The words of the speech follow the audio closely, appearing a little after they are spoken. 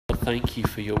thank you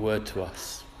for your word to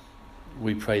us.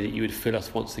 We pray that you would fill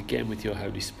us once again with your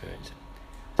Holy Spirit,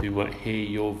 that we might hear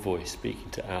your voice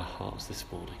speaking to our hearts this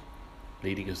morning,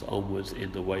 leading us onwards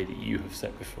in the way that you have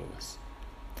set before us.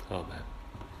 Amen.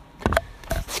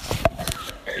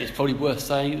 It's probably worth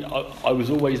saying, I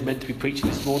was always meant to be preaching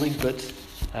this morning, but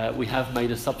we have made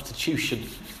a substitution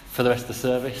for the rest of the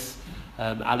service.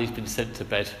 Ali's been sent to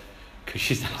bed because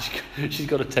she's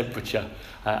got a temperature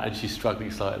and she's struggling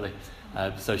slightly.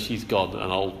 So she's gone,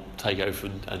 and I'll take over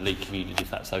and lead communion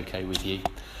if that's okay with you.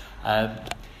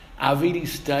 Our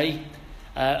readings today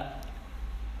are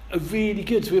really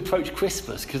good as we approach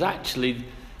Christmas, because actually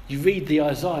you read the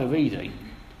Isaiah reading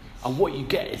and what you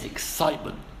get is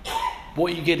excitement.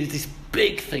 What you get is this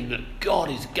big thing that God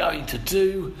is going to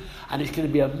do, and it's going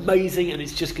to be amazing, and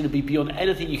it's just going to be beyond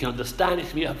anything you can understand.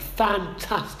 It's going to be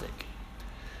fantastic.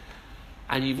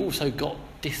 And you've also got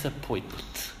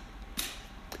disappointment.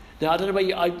 Now, I don't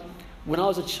know when I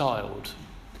was a child,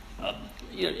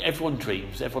 everyone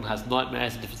dreams, everyone has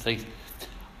nightmares and different things.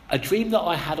 A dream that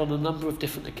I had on a number of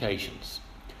different occasions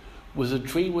was a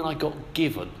dream when I got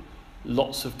given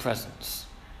lots of presents.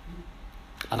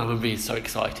 And I remember being so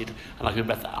excited, and I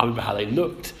remember how they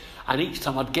looked, and each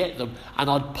time I'd get them and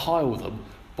I'd pile them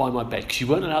by my bed, because you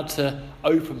weren't allowed to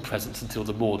open presents until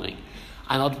the morning,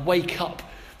 and I'd wake up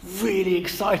really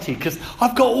excited because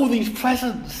I've got all these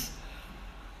presents.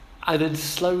 And then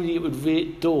slowly it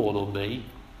would dawn on me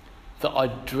that I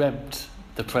dreamt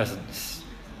the presents,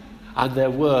 and there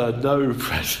were no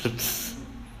presents.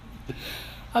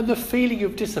 And the feeling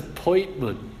of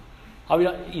disappointment. I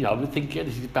mean, I would think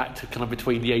this is back to kind of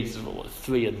between the ages of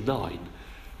 3 and 9,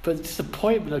 but the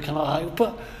disappointment, I kind of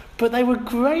like, but they were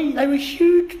great. They were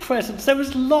huge presents. There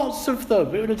was lots of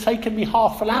them. It would have taken me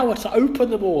half an hour to open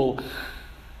them all,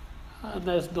 and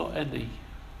there's not any.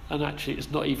 And actually, it's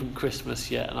not even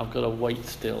Christmas yet, and I've got to wait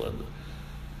still. And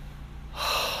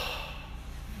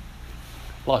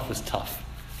life was tough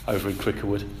over in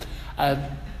Crickerwood. But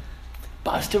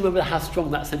I still remember how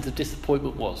strong that sense of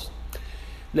disappointment was.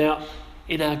 Now,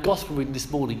 in our gospel reading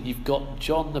this morning, you've got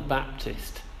John the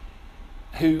Baptist,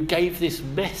 who gave this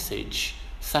message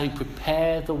saying,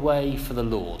 prepare the way for the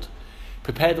Lord.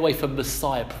 Prepare the way for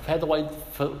Messiah. Prepare the way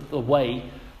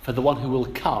for the one who will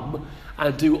come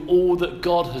and do all that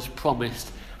God has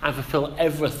promised and fulfill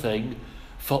everything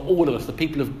for all of us. The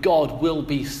people of God will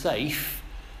be safe.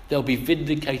 They'll be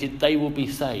vindicated. They will be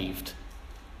saved.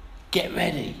 Get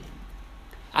ready.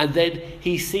 And then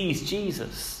he sees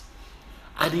Jesus.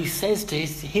 And he says to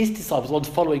his disciples, the ones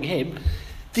following him,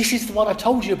 this is the one I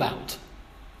told you about.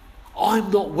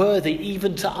 I'm not worthy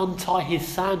even to untie his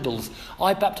sandals.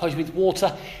 I baptize you with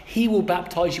water. He will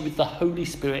baptize you with the Holy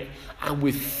Spirit and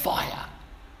with fire.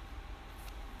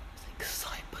 It's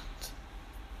excitement.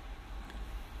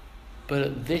 But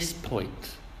at this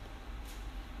point,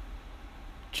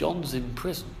 John's in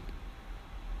prison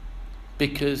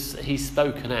because he's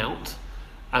spoken out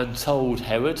and told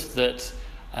Herod that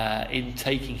in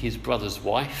taking his brother's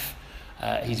wife,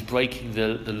 he's breaking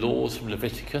the laws from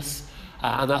Leviticus,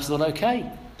 and that's not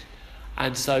okay.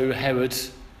 And so Herod,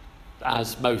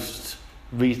 as most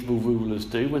reasonable rulers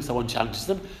do when someone challenges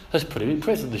them, has put him in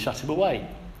prison to shut him away.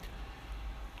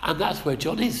 And that's where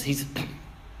John is. He's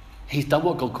done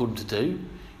what God called him to do.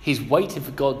 He's waiting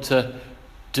for God to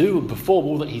do and perform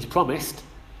all that he's promised.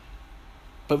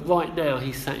 But right now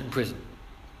he's sat in prison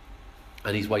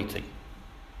and he's waiting.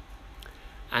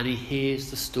 And he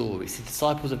hears the stories. His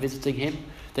disciples are visiting him.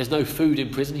 There's no food in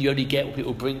prison. You only get what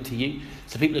people bring to you.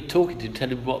 So people are talking to him,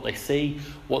 telling him what they see,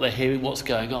 what they're hearing, what's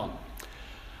going on.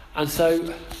 And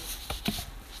so,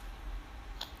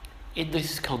 in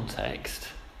this context,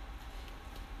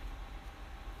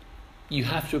 you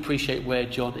have to appreciate where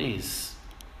John is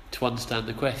to understand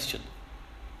the question.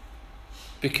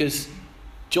 Because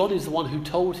John is the one who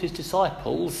told his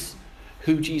disciples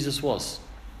who Jesus was.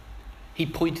 He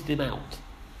pointed him out.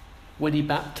 When he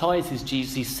baptizes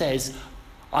Jesus, he says,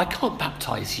 I can't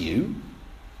baptize you.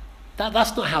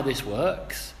 That's not how this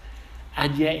works.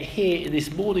 And yet here in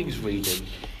this morning's reading,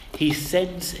 he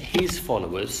sends his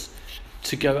followers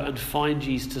to go and find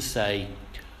Jesus to say,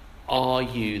 are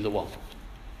you the one?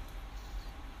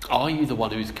 Are you the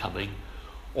one who's coming,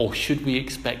 or should we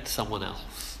expect someone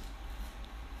else?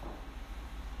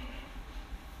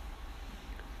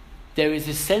 There is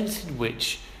a sense in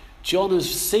which John has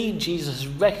seen Jesus, has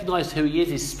recognised who he is,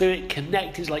 his spirit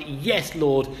connected. He's like, yes,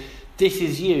 Lord, this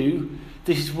is you.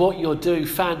 This is what you're doing.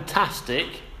 Fantastic.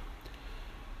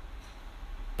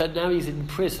 But now he's in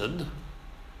prison.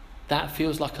 That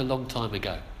feels like a long time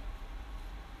ago.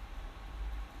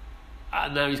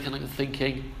 And now he's kind of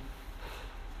thinking,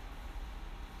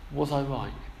 was I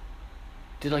right?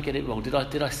 Did I get it wrong? Did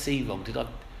I see wrong? Did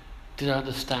I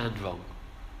understand wrong?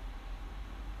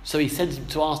 So he sends him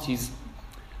to ask you,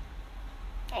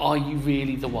 are you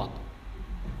really the one?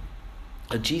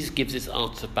 And Jesus gives his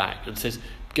answer back and says,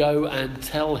 go and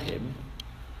tell him,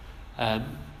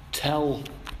 tell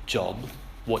John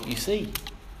what you see.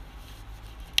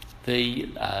 The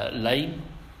lame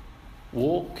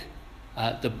walk,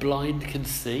 the blind can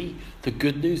see, the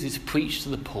good news is preached to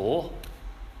the poor,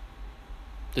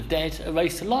 the dead are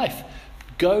raised to life.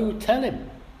 Go tell him.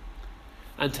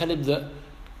 And tell him that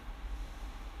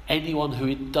anyone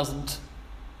who doesn't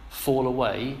fall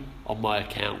away on my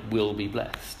account will be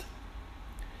blessed.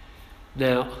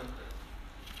 Now,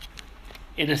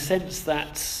 in a sense,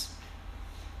 it's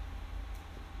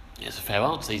a fair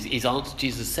answer. His answer,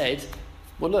 Jesus said,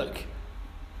 well, look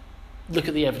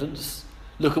at the evidence.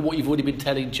 Look at what you've already been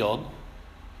telling John.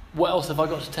 What else have I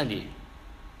got to tell you?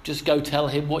 Just go tell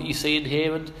him what you see and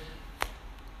hear, and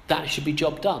that should be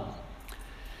job done.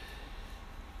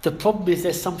 The problem is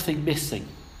there's something missing.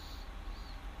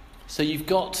 So you've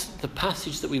got the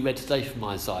passage that we read today from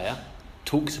Isaiah,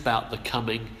 talks about the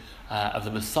coming of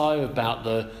the Messiah, about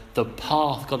the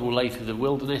path God will lay through the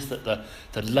wilderness, that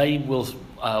the lame will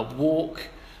walk,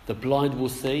 the blind will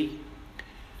see.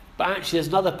 But actually there's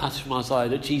another passage from Isaiah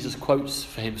that Jesus quotes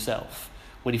for himself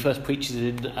when he first preaches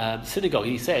in synagogue.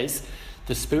 He says,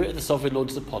 the Spirit of the Sovereign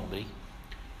Lord is upon me,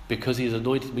 because he has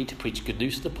anointed me to preach good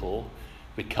news to the poor,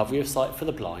 recovery of sight for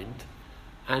the blind,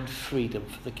 and freedom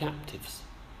for the captives.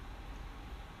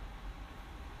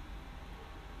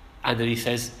 And then he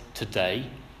says, today,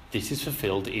 this is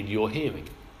fulfilled in your hearing.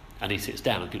 And he sits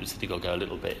down, and people in the synagogue go a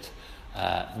little bit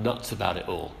nuts about it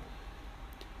all.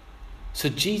 So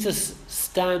Jesus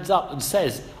stands up and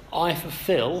says, I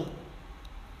fulfill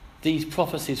these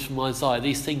prophecies from Isaiah,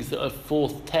 these things that are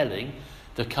foretelling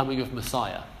the coming of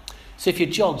Messiah. So if you're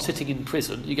John sitting in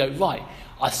prison, you go, right,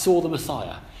 I saw the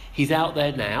Messiah. He's out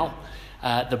there now.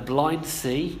 The blind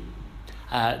see.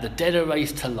 The dead are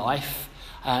raised to life.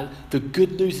 The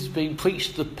good news is being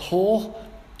preached to the poor.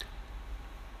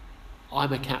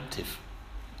 I'm a captive.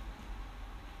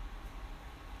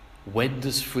 When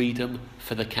does freedom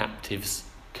for the captives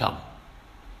come?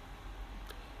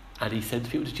 And he sends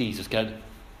people to Jesus going,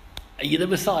 are you the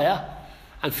Messiah?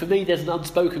 And for me there's an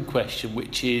unspoken question,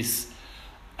 which is,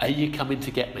 are you coming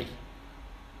to get me?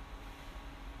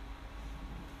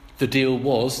 The deal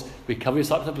was recovery of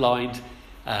sight for the blind,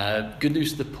 good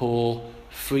news to the poor,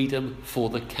 freedom for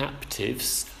the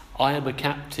captives. I am a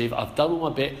captive. I've done all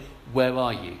my bit. Where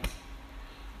are you?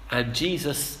 And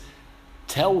Jesus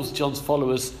tells John's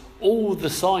followers all the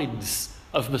signs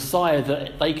of Messiah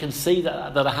that they can see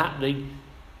that are happening,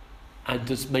 and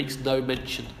just makes no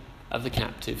mention of the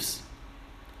captives.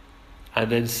 And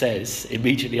then says,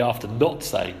 immediately after not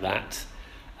saying that,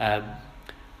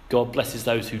 God blesses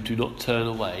those who do not turn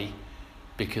away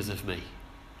because of me.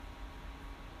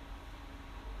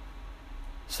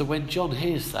 So when John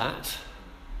hears that,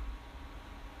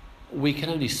 we can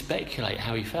only speculate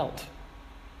how he felt.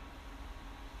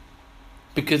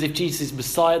 Because if Jesus is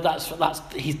Messiah, that's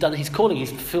he's done his calling,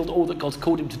 he's fulfilled all that God's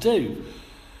called him to do.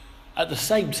 At the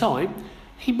same time,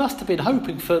 he must have been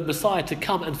hoping for Messiah to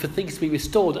come and for things to be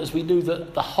restored, as we knew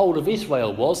that the whole of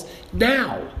Israel was.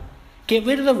 Now, get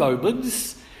rid of the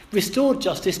Romans, restore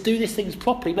justice, do these things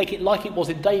properly, make it like it was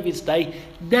in David's day,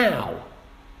 now.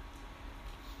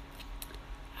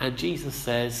 And Jesus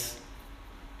says,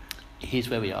 here's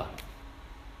where we are.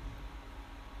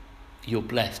 You're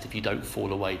blessed if you don't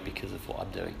fall away because of what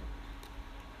I'm doing.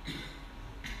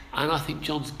 And I think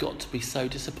John's got to be so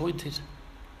disappointed.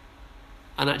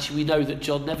 And actually we know that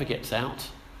John never gets out.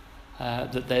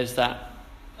 That there's that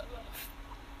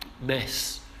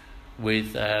mess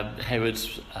with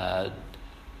Herod's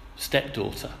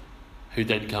stepdaughter, who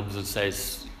then comes and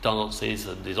says, dances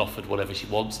and is offered whatever she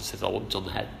wants and says, I want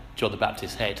John the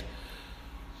Baptist's head.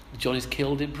 John is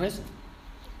killed in prison.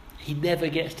 He never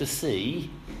gets to see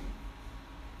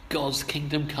God's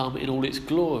kingdom come in all its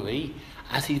glory,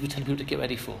 as he was telling people to get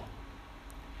ready for.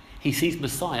 He sees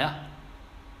Messiah,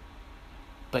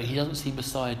 but he doesn't see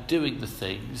Messiah doing the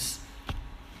things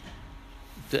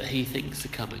that he thinks are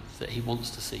coming, that he wants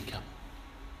to see come.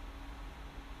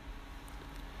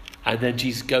 And then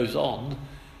Jesus goes on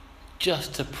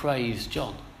just to praise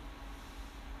John.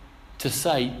 To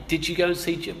say, what did you go and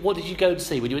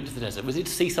see when you went to the desert? Was it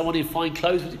to see someone in fine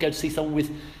clothes? Was it to go to see someone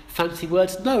with fancy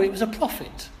words? No, it was a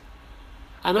prophet.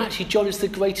 And actually John is the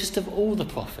greatest of all the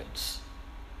prophets.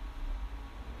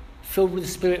 Filled with the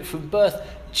Spirit from birth,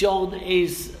 John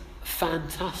is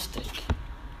fantastic.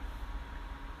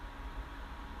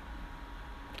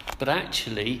 But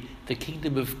actually, the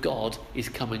kingdom of God is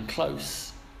coming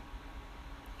close.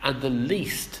 And the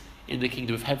least in the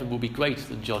kingdom of heaven will be greater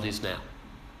than John is now.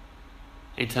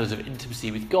 In terms of intimacy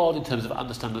with God, in terms of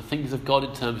understanding the things of God,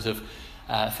 in terms of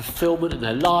fulfillment in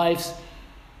their lives,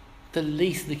 the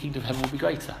least in the kingdom of heaven will be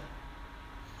greater.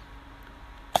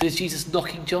 So is Jesus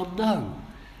knocking John? No.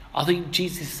 I think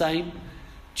Jesus is saying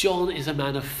John is a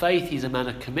man of faith, he's a man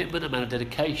of commitment, a man of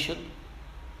dedication.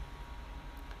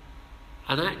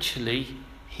 And actually,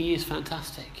 he is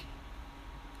fantastic.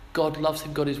 God loves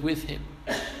him, God is with him.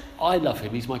 I love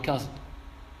him, he's my cousin.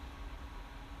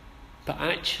 But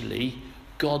actually,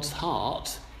 God's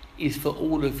heart is for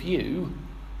all of you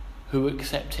who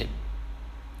accept him,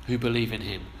 who believe in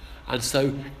him. And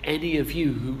so any of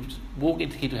you who walk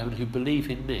into the kingdom of heaven who believe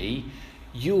in me,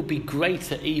 you'll be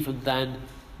greater even than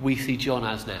we see John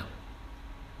as now.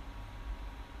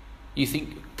 You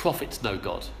think prophets know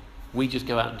God. We just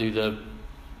go out and do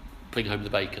bring home the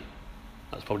bacon.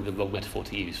 That's probably the wrong metaphor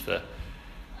to use for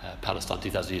Palestine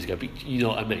 2,000 years ago, but you know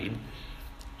what I mean.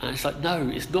 And it's like, no,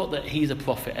 it's not that he's a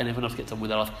prophet and everyone else gets on with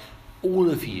their life. All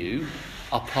of you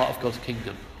are part of God's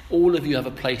kingdom. All of you have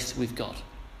a place with God.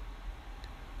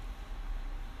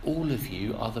 All of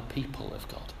you are the people of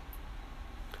God.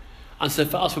 And so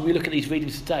for us, when we look at these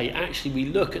readings today, actually we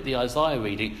look at the Isaiah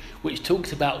reading, which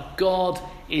talks about God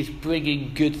is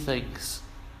bringing good things.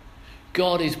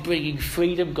 God is bringing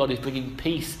freedom, God is bringing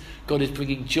peace, God is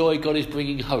bringing joy, God is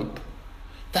bringing hope.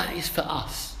 That is for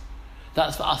us.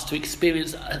 That's for us to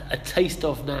experience a taste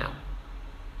of now.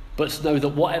 But to know that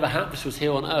whatever happens to us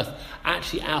here on earth,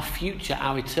 actually our future,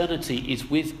 our eternity is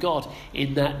with God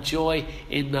in that joy,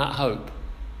 in that hope.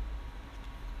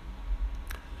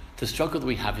 The struggle that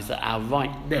we have is that our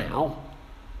right now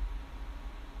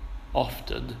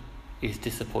often is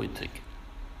disappointing.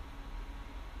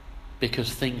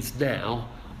 Because things now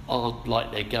aren't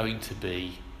like they're going to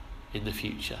be in the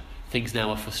future. Things now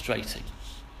are frustrating.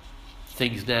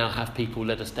 Things now have people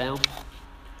let us down.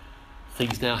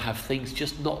 Things now have things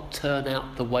just not turn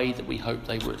out the way that we hoped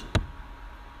they would.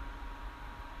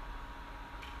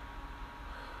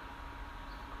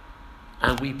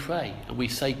 And we pray and we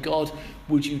say, God,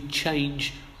 would you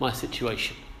change my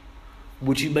situation?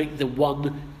 Would you make the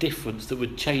one difference that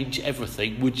would change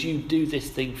everything? Would you do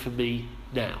this thing for me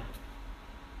now?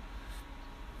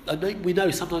 And we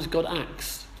know sometimes God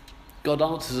acts. God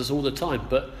answers us all the time,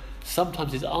 but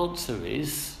sometimes his answer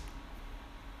is,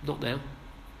 not now.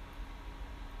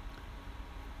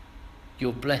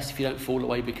 You're blessed if you don't fall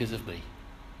away because of me.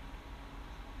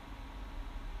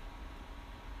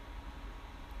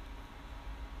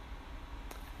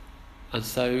 And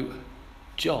so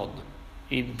John,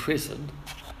 in prison,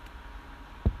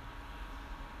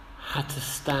 had to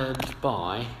stand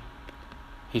by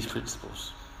his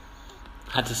principles.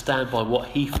 Had to stand by what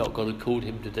he felt God had called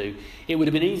him to do. It would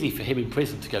have been easy for him in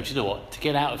prison to go, do you know what, to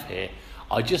get out of here,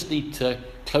 I just need to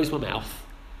close my mouth,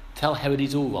 tell Herod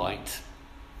he's all right,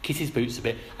 kiss his boots a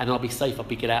bit, and I'll be safe, I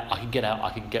can get out, I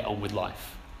can get on with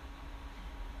life.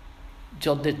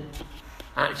 John didn't.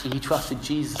 Actually, he trusted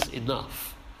Jesus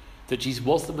enough that Jesus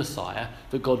was the Messiah,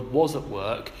 that God was at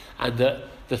work, and that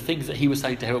the things that he was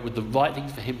saying to Herod were the right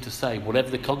things for him to say, whatever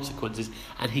the consequences,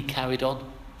 and he carried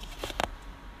on.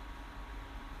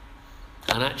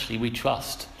 And actually we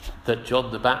trust that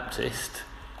John the Baptist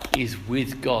is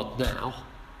with God now,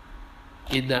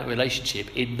 in that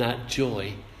relationship, in that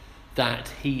joy that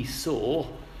he saw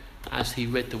as he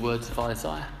read the words of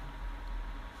Isaiah.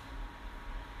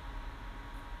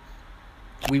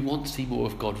 We want to see more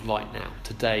of God right now,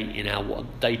 today, in our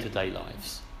day-to-day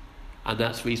lives. And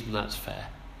that's reasonable, that's fair.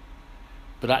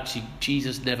 But actually,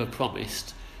 Jesus never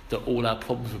promised that all our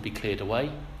problems would be cleared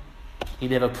away. He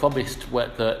never promised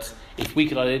that if we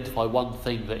could identify one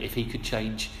thing that if he could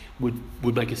change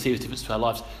would make a serious difference to our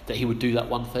lives, that he would do that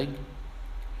one thing.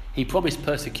 He promised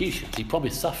persecutions, he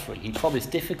promised suffering, he promised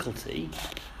difficulty,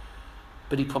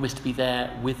 but he promised to be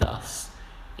there with us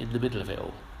in the middle of it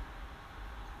all.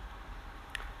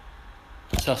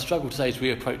 So our struggle today as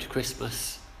we approach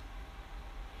Christmas,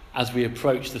 as we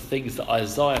approach the things that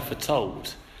Isaiah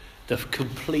foretold, the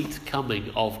complete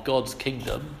coming of God's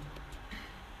kingdom,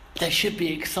 there should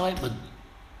be excitement.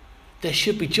 There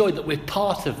should be joy that we're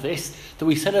part of this, that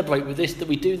we celebrate with this, that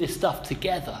we do this stuff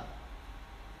together.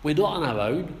 We're not on our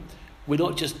own. We're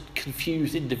not just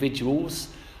confused individuals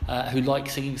who like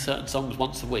singing certain songs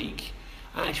once a week.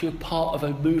 Actually, we're part of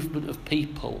a movement of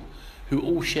people who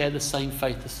all share the same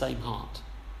faith, the same heart.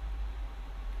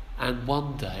 And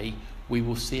one day we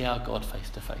will see our God face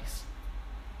to face.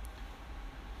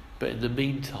 But in the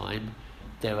meantime,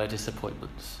 there are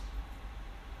disappointments.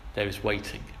 There is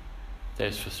waiting. There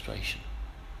is frustration.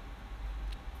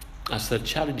 And so the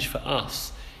challenge for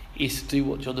us is to do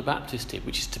what John the Baptist did,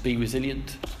 which is to be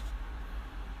resilient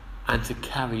and to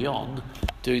carry on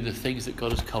doing the things that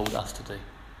God has called us to do.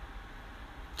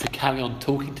 To carry on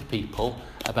talking to people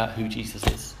about who Jesus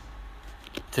is.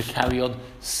 To carry on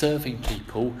serving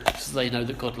people so they know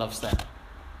that God loves them.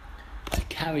 To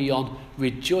carry on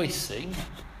rejoicing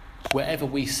wherever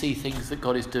we see things that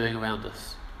God is doing around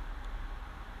us.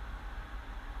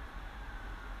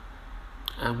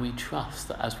 And we trust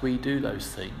that as we do those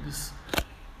things,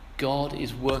 God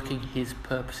is working his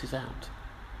purposes out.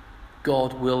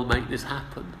 God will make this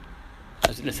happen.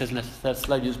 As it says in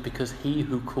Thessalonians, because he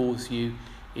who calls you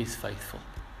is faithful.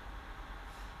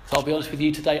 So I'll be honest with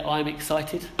you today, I'm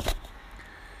excited.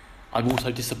 I'm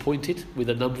also disappointed with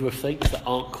a number of things that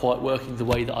aren't quite working the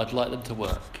way that I'd like them to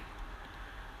work.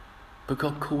 But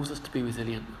God calls us to be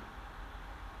resilient,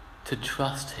 to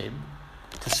trust him,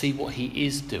 to see what he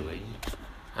is doing,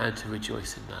 and to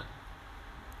rejoice in that.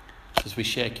 So as we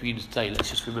share communion today, let's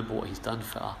just remember what he's done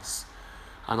for us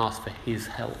and ask for his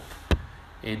help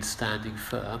in standing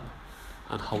firm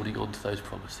and holding on to those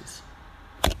promises.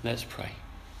 Let's pray.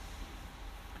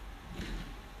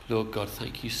 Lord God,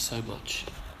 thank you so much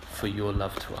for your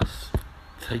love to us.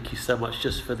 Thank you so much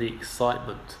just for the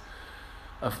excitement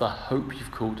of the hope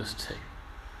you've called us to.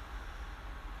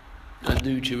 A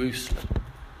new Jerusalem,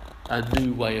 a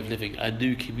new way of living, a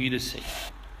new community.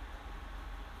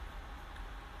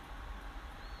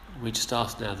 We just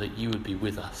ask now that you would be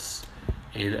with us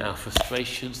in our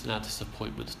frustrations and our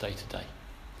disappointments day to day.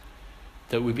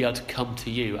 That we'd be able to come to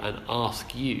you and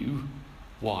ask you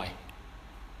why.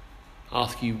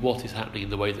 Ask you what is happening in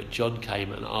the way that John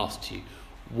came and asked you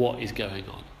what is going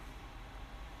on.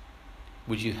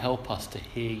 Would you help us to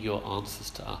hear your answers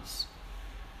to us?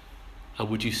 And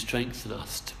would you strengthen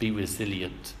us to be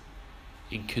resilient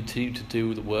in continuing to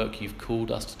do the work you've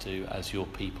called us to do as your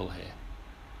people here?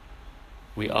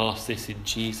 We ask this in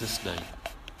Jesus' name.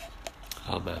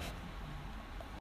 Amen.